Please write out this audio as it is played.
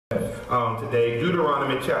today.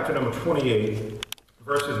 Deuteronomy chapter number 28,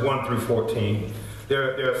 verses 1 through 14.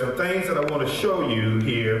 There are some things that I want to show you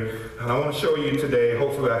here, and I want to show you today.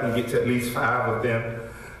 Hopefully I can get to at least 5 of them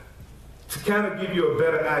to kind of give you a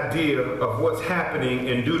better idea of what's happening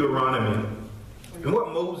in Deuteronomy and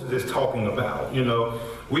what Moses is talking about. You know,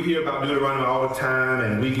 we hear about Deuteronomy all the time,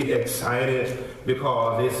 and we get excited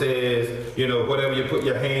because it says, you know, whatever you put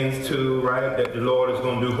your hands to, right, that the Lord is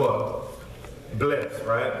going to do what? Bless,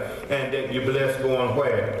 right? And that you're blessed going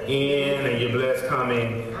where? In, and you're blessed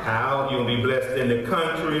coming out. You'll be blessed in the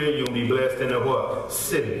country. You'll be blessed in the what?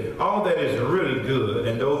 City. All that is really good,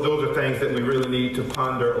 and those are things that we really need to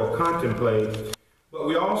ponder or contemplate. But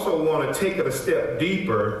we also want to take it a step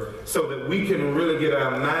deeper so that we can really get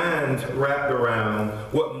our minds wrapped around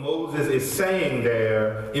what Moses is saying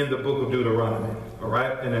there in the book of Deuteronomy. All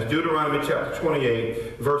right? And it's Deuteronomy chapter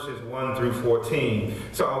 28, verses 1 through 14.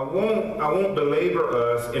 So I won't belabor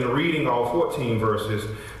us in reading all 14 verses,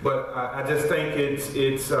 but I just think it's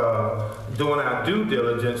doing our due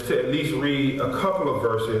diligence to at least read a couple of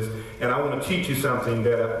verses. And I want to teach you something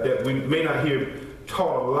that we may not hear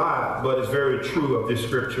taught a lot, but it's very true of this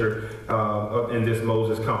scripture in this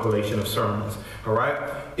Moses compilation of sermons. All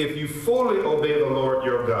right? If you fully obey the Lord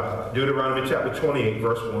your God, Deuteronomy chapter 28,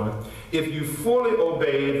 verse 1, if you fully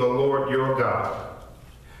obey the Lord your God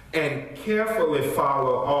and carefully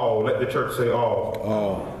follow all, let the church say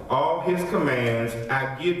all his commands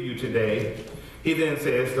I give you today, he then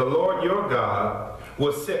says, the Lord your God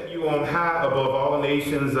will set you on high above all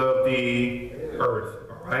nations of the earth.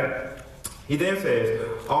 All right? He then says,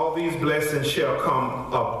 all these blessings shall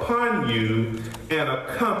come upon you and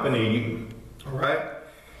accompany you. All right?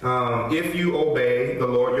 If you obey the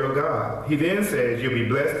Lord your God. He then says, you'll be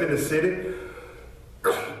blessed in the city.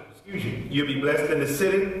 Excuse you. You'll be blessed in the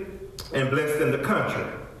city and blessed in the country.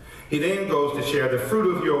 He then goes to share the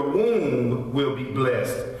fruit of your womb will be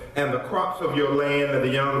blessed, and the crops of your land and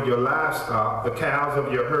the young of your livestock, the cows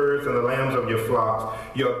of your herds and the lambs of your flocks,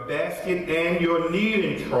 your basket and your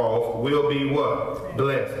kneading trough will be what?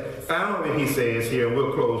 Blessed. Finally, he says here, and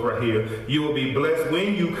we'll close right here, you will be blessed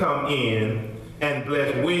when you come in and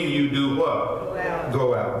blessed when you do what?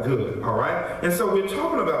 Go out. Good. All right? And so we're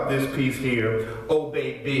talking about this piece here,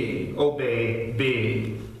 obey big. Obey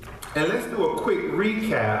big. And let's do a quick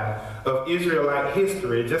recap of Israelite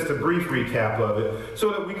history, just a brief recap of it, so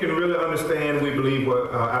that we can really understand,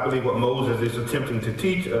 I believe what Moses is attempting to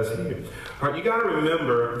teach us here. All right, you got to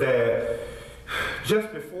remember that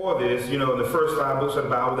just before this, you know, the first 5 books of the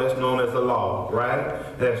Bible, that's known as the law,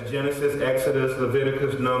 right? That's Genesis, Exodus,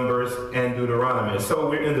 Leviticus, Numbers, and Deuteronomy. So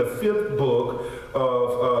we're in the 5th book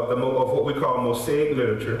of what we call Mosaic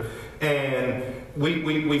literature. And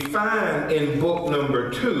we find in book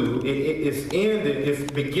number 2,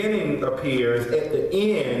 its beginning appears at the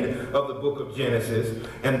end of the book of Genesis.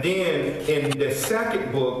 And then in the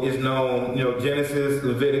 2nd book is known, you know, Genesis,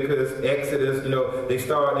 Leviticus, Exodus, you know, they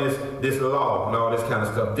start this law and all this kind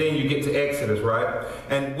of stuff. Then you get to Exodus, right?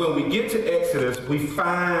 And when we get to Exodus, we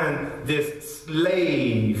find this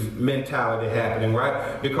slave mentality happening,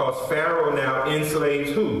 right? Because Pharaoh now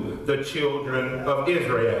enslaves who? The children of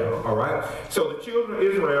Israel, all right? So the children of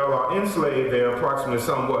Israel are enslaved there approximately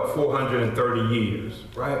somewhat 430 years,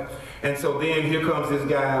 right? And so then here comes this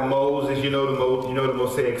guy Moses. You know the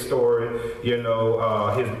Mosaic story. You know,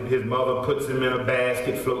 his mother puts him in a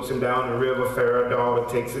basket, floats him down the river. Pharaoh's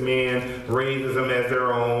daughter takes him in, raises him as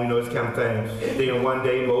their own. You know, this kind of thing. Then one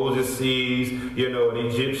day Moses sees, you know, an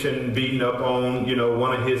Egyptian beating up on, you know,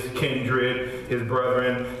 one of his kindred, his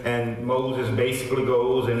brethren, and Moses basically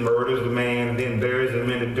goes and murders the man, and then buries him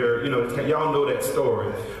in the dirt. You know, y'all know that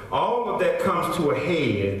story. All of that comes to a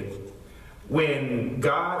head when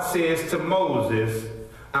God says to Moses,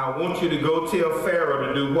 I want you to go tell Pharaoh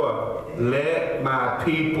to do what? Let my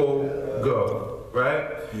people go, right?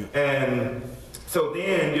 Yeah. And so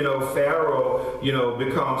then, you know, Pharaoh, you know,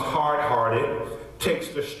 becomes hard-hearted, takes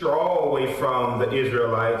the straw away from the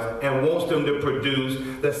Israelites and wants them to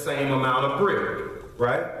produce the same amount of bread,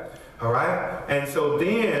 right? All right? And so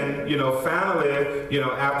then, you know, finally, you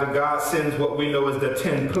know, after God sends what we know as the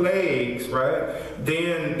 10 plagues, right?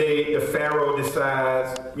 Then the Pharaoh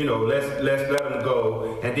decides, you know, let's let them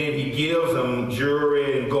go. And then he gives them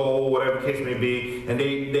jewelry and gold, whatever the case may be. And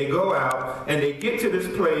they go out and they get to this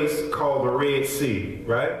place called the Red Sea,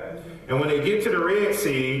 right? And when they get to the Red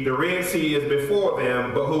Sea is before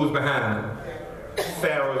them, but who's behind them?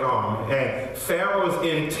 Pharaoh's army. And Pharaoh's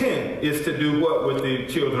intent is to do what with the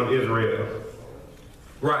children of Israel?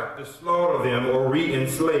 Right, to slaughter them or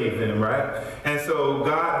re-enslave them, right? And so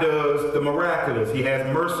God does the miraculous. He has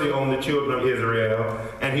mercy on the children of Israel,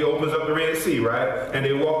 and he opens up the Red Sea, right? And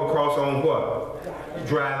they walk across on what?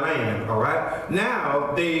 Dry land, all right?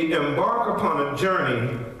 Now, they embark upon a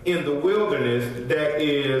journey in the wilderness that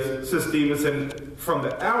is, Sister Stevenson, from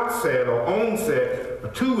the outset or onset, a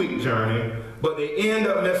 2-week journey, but they end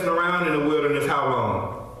up messing around in the wilderness how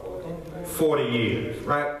long? 40 years,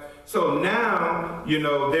 right? So now, you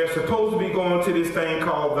know, they're supposed to be going to this thing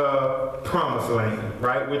called the Promised Land,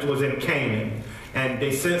 right, which was in Canaan. And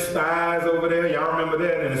they sent spies over there. Y'all remember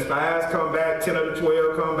that? And the spies come back, 10 of the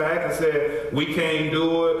 12 come back and said, we can't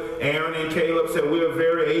do it. Aaron and Caleb said, we're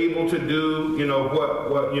very able to do, you know,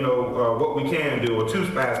 what we can do. Or 2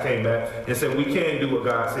 spies came back and said, we can do what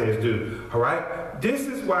God says do. All right? This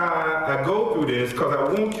is why I go through this, because I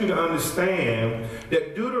want you to understand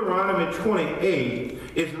that Deuteronomy 28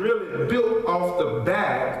 is really built off the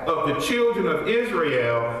back of the children of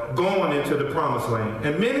Israel going into the Promised Land.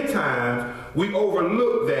 And many times we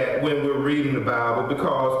overlook that when we're reading the Bible,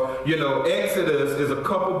 because, you know, Exodus is a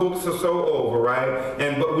couple books or so over, right?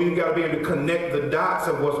 But we've got to be able to connect the dots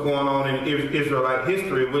of what's going on in Israelite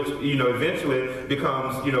history, which, you know, eventually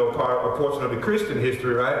becomes, you know, a portion of the Christian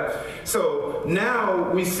history, right? So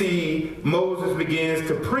now we see Moses begins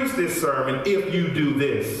to preach this sermon, if you do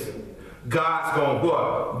this, God's going to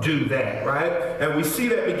what? Do that, right? And we see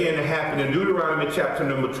that begin to happen in Deuteronomy chapter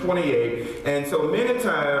number 28. And so many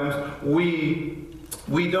times we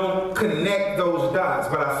don't connect those dots,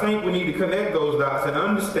 but I think we need to connect those dots and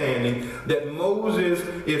understanding that Moses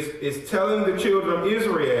is telling the children of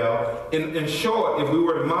Israel, in short, if we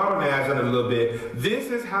were to modernize it a little bit,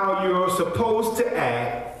 this is how you're supposed to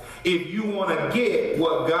act if you want to get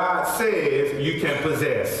what God says you can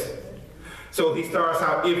possess. So he starts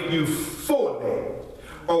out, if you fully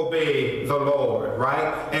obey the Lord,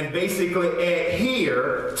 right? And basically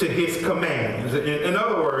adhere to his commands. In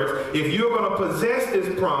other words, if you're going to possess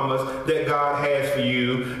this promise that God has for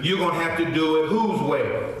you, you're going to have to do it whose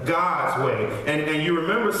way? God's way. And you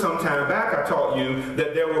remember some time back I taught you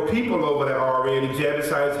that there were people over there already,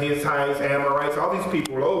 Jebusites, Hittites, Amorites, all these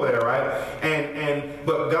people over there, right?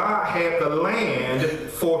 But God had the land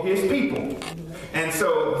for his people. And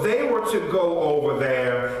so they were to go over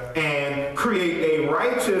there and create a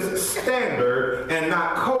righteous standard and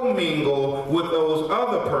not commingle with those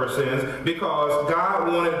other persons, because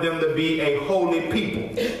God wanted them to be a holy people,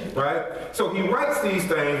 right? So he writes these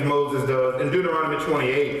things, Moses does, in Deuteronomy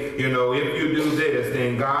 28, you know, if you do this,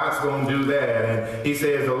 then God's going to do that. And he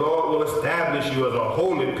says the Lord will establish you as a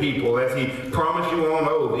holy people, as he promised you on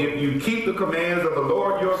oath, if you keep the commands of the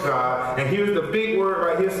Lord your God. And here's the big word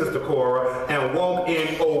right here, Sister Cora, and walk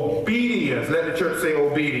in obedience. Let the church say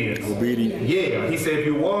obedience. Obedience. Yeah, he said if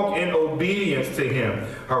you walk in obedience to him.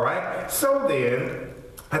 All right. So then,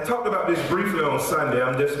 I talked about this briefly on Sunday.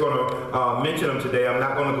 I'm just going to mention them today. I'm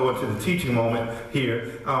not going to go into the teaching moment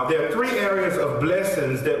here. There are 3 areas of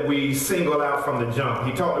blessings that we single out from the jump.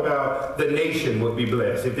 He talked about the nation would be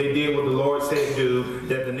blessed. If they did what the Lord said do,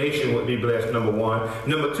 that the nation would be blessed, number 1.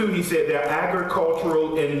 Number 2, he said their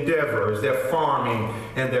agricultural endeavors, their farming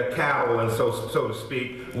and their cattle, and so to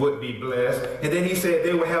speak, would be blessed. And then he said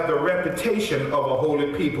they would have the reputation of a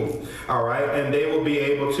holy people. All right. And they will be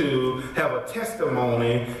able to have a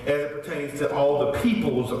testimony as it pertains to all the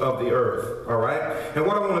peoples of the earth. All right. And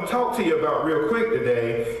what I want to talk to you about real quick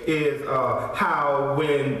today is how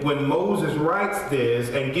when Moses writes this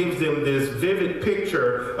and gives them this vivid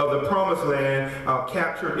picture of the Promised Land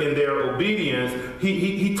captured in their obedience,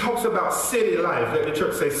 he talks about city life. Let the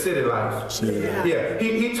church say city life. City life. Yeah.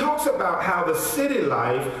 He talks about how the city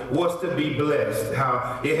life was to be blessed.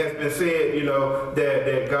 How it has been said, you know,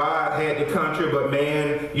 that God had the country, but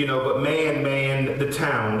man, you know, manned the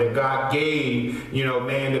town. That God gave, you know,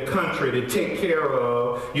 man the country to take care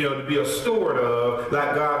of, you know, to be a steward of,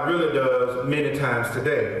 like God really does many times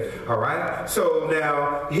today. All right. So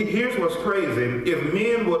now here's what's crazy. If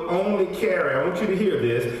men would only carry, I want you to hear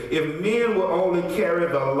this. If men would only carry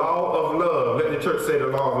the law of love, let the church say the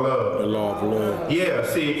law of love. The law of love. Yeah.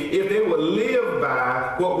 See, if they would live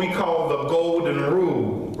by what we call the golden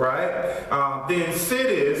rule, right? Then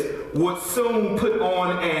cities would soon put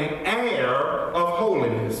on an air of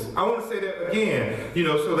holiness. I want to say that again, you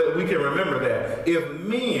know, so that we can remember that. If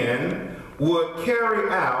men would carry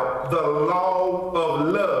out the law of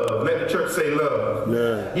love, let the church say love.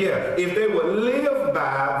 Love. Yeah, if they would live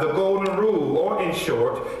by the golden rule, or in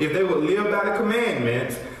short, if they would live by the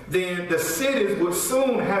commandments, then the cities would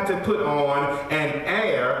soon have to put on an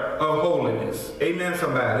air of holiness. Amen,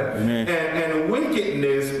 somebody. Amen. And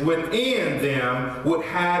wickedness within them would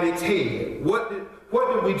hide its head. What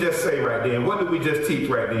What did we just say right then? What did we just teach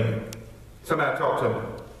right then? Somebody talk to me.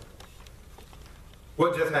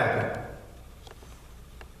 What just happened?